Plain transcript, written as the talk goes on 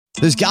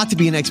There's got to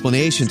be an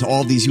explanation to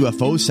all these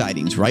UFO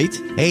sightings, right?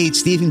 Hey,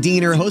 it's Stephen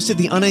Diener, host of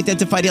the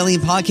Unidentified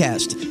Alien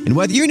Podcast. And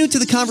whether you're new to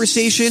the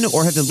conversation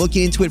or have been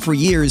looking into it for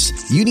years,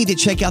 you need to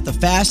check out the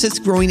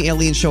fastest growing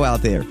alien show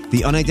out there,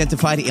 the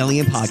Unidentified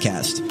Alien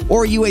Podcast,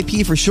 or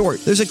UAP for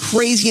short. There's a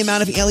crazy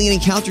amount of alien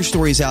encounter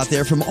stories out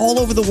there from all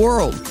over the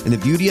world. And the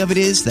beauty of it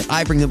is that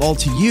I bring them all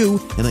to you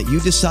and let you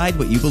decide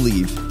what you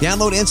believe.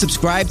 Download and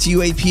subscribe to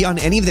UAP on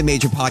any of the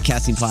major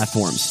podcasting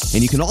platforms.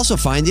 And you can also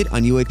find it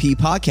on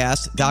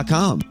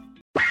UAPpodcast.com.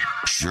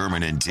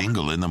 Sherman and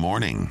Tingle in the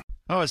morning.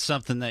 Oh, it's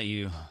something that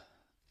you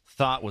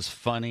thought was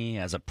funny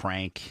as a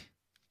prank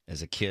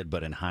as a kid,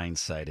 but in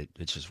hindsight, it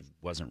just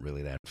wasn't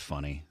really that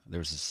funny. There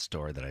was a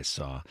story that I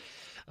saw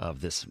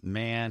of this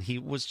man. He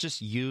was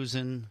just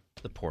using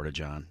the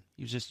Porta-John.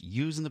 He was just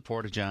using the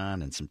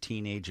Porta-John, and some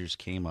teenagers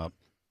came up,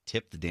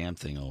 tipped the damn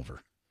thing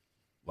over.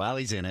 While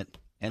he's in it,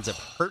 ends up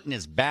hurting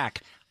his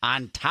back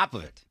on top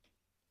of it.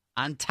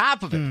 On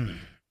top of it.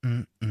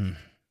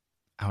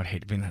 I would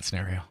hate to be in that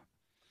scenario.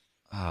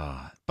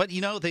 But,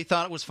 they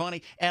thought it was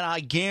funny. And I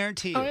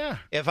guarantee you,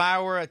 if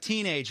I were a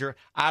teenager,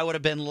 I would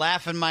have been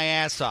laughing my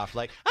ass off.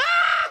 Like,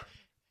 ah!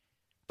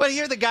 But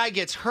here the guy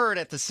gets hurt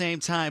at the same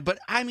time. But,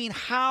 I mean,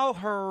 how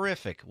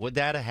horrific would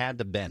that have had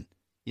to been?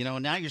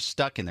 Now you're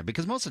stuck in there.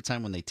 Because most of the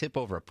time when they tip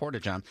over a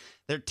Porta-John,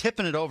 they're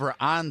tipping it over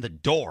on the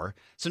door.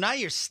 So now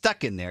you're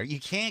stuck in there. You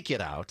can't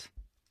get out.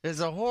 It's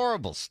a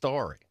horrible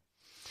story.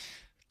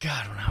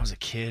 God, when I was a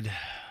kid,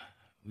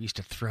 we used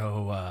to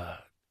throw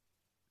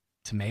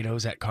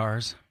tomatoes at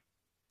cars.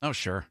 Oh,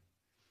 sure.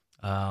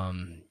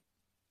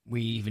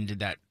 We even did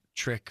that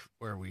trick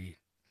where we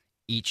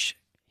each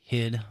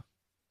hid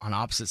on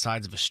opposite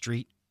sides of a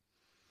street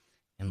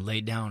and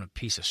laid down a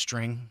piece of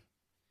string.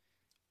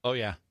 Oh,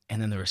 yeah.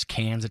 And then there was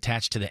cans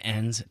attached to the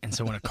ends. And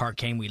so when a car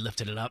came, we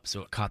lifted it up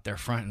so it caught their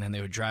front, and then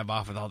they would drive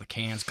off with all the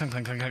cans. Clang,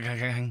 clang, clang, clang, clang,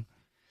 clang.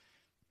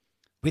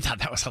 We thought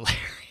that was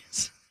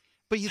hilarious.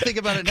 But you think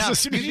about it now. As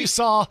soon as you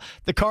saw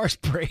the car's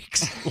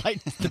brakes,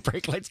 the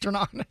brake lights turn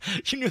on,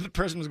 you knew the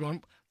person was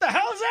going, the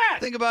hell is that?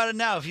 Think about it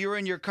now. If you were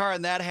in your car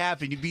and that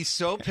happened, you'd be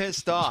so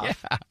pissed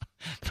off. Yeah.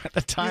 At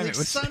the time, like,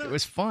 it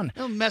was fun.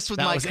 Don't mess with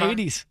that my was car.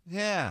 80s.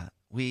 Yeah.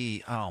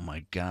 Oh,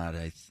 my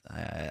God.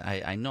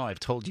 I know I've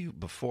told you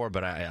before,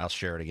 but I'll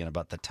share it again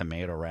about the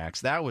tomato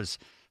racks. That was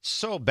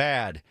so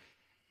bad.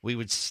 We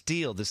would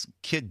steal this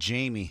kid,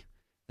 Jamie,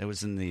 that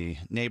was in the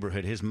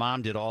neighborhood. His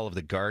mom did all of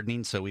the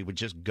gardening, so we would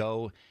just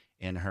go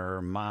in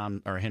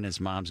his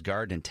mom's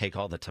garden and take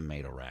all the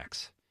tomato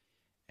racks.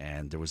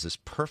 And there was this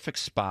perfect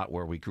spot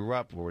where we grew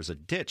up where was a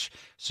ditch.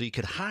 So you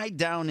could hide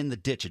down in the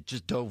ditch. It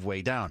just dove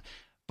way down.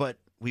 But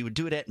we would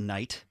do it at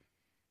night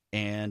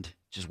and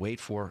just wait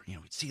for,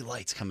 we'd see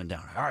lights coming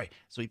down. All right.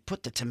 So we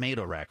put the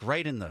tomato rack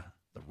right in the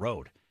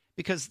road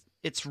because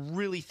it's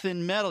really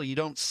thin metal. You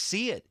don't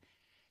see it.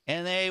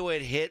 And they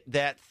would hit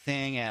that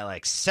thing at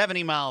like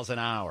 70 miles an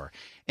hour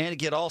and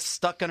get all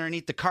stuck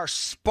underneath the car,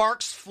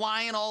 sparks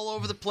flying all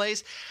over the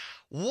place.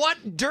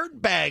 What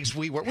dirt bags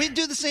we were. We'd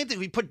do the same thing.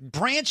 We'd put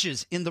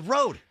branches in the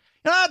road.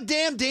 You know how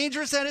damn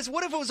dangerous that is?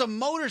 What if it was a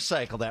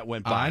motorcycle that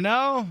went by? I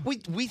know.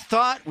 We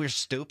thought we were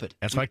stupid.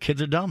 That's why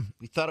kids are dumb.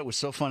 We thought it was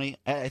so funny.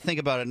 I think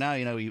about it now,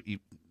 you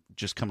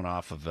just coming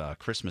off of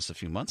Christmas a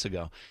few months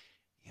ago,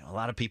 a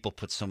lot of people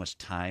put so much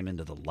time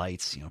into the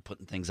lights,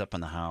 putting things up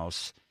in the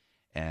house.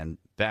 And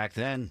back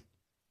then,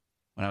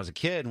 when I was a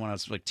kid, when I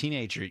was like a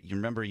teenager, you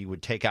remember you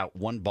would take out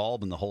one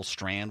bulb and the whole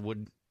strand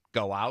would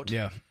go out?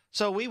 Yeah.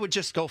 So we would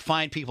just go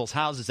find people's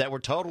houses that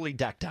were totally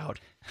decked out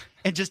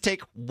and just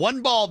take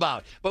one bulb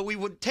out. But we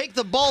would take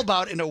the bulb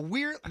out in a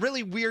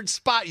really weird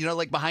spot,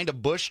 like behind a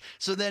bush.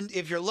 So then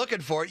if you're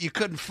looking for it, you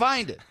couldn't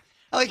find it.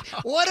 Like,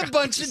 what a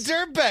bunch of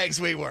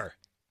dirtbags we were.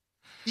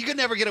 You could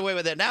never get away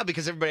with that now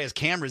because everybody has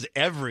cameras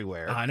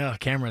everywhere. I know.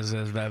 Cameras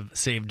have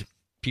saved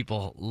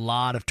people a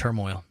lot of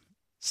turmoil.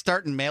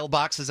 Starting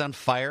mailboxes on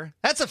fire.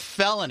 That's a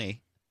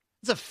felony.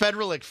 It's a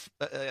federal,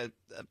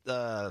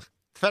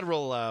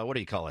 what do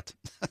you call it?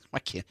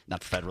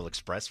 Not Federal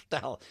Express. What the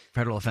hell?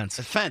 Federal offense.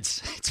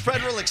 Offense. It's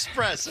Federal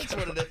Express. That's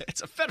what it is.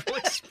 It's a Federal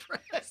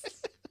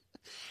Express.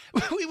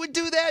 We would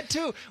do that,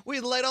 too.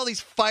 We'd light all these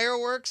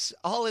fireworks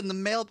all in the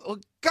mail. Oh,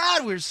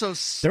 God, we were so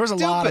stupid. There was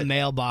a lot of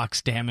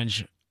mailbox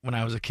damage when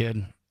I was a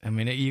kid. I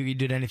mean, you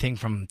did anything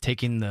from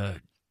taking the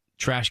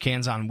trash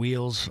cans on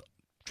wheels,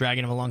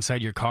 dragging them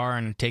alongside your car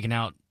and taking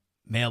out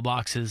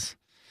mailboxes.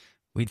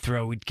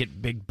 We'd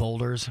get big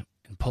boulders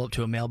and pull up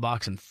to a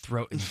mailbox and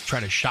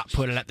try to shot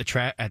put it at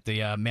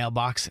the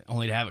mailbox,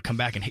 only to have it come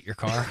back and hit your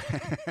car.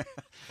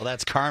 Well,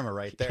 that's karma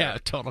right there. Yeah,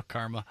 total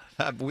karma.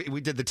 We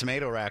did the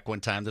tomato rack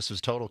one time. This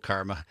was total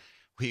karma.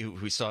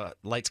 We saw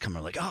lights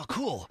coming. Like, oh,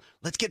 cool.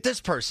 Let's get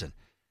this person.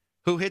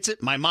 Who hits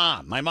it? My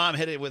mom. My mom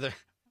hit it with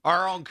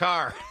our own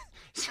car.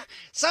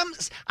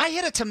 I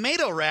hit a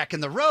tomato rack in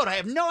the road. I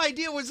have no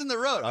idea what was in the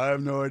road. I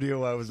have no idea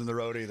why I was in the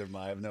road either.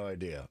 I have no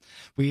idea.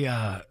 We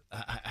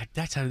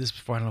that's how this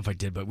before. I don't know if I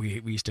did, but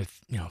we used to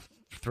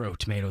throw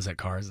tomatoes at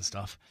cars and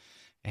stuff.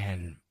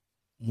 And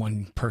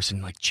one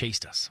person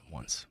chased us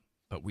once,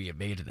 but we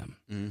evaded them.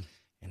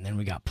 And then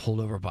we got pulled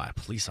over by a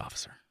police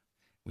officer.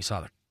 We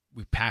saw the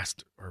we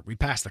passed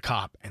the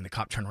cop, and the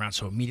cop turned around.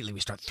 So immediately we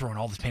start throwing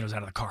all the tomatoes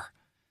out of the car.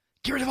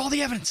 Get rid of all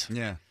the evidence.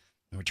 Yeah.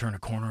 And we turn a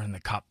corner, and the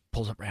cop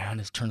pulls up behind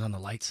us, turns on the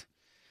lights.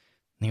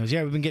 And he goes,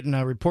 yeah, we've been getting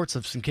reports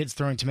of some kids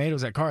throwing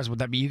tomatoes at cars. Would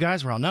that be you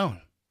guys? We're all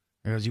known.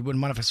 He goes, you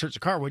wouldn't mind if I searched the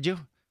car, would you?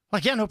 I'm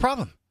like, yeah, no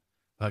problem.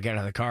 Well, I got out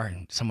of the car,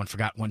 and someone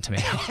forgot one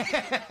tomato.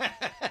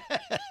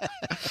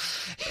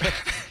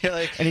 You're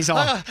like, And he's all,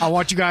 I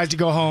want you guys to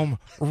go home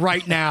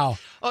right now.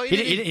 Oh, he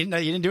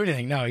didn't do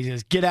anything. No, he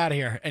just, get out of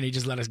here. And he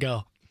just let us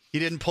go. you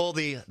didn't pull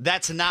the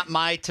 "that's not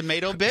my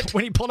tomato" bit.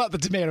 When he pulled out the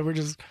tomato, we're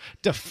just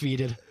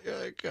defeated.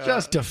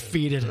 Just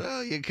defeated.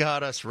 Well, you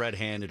got us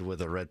red-handed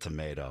with a red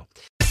tomato.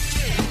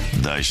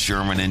 The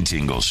Sherman and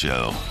Tingle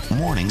Show.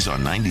 Mornings on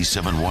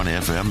 97.1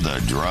 FM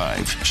The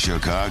Drive,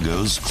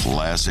 Chicago's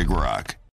classic rock.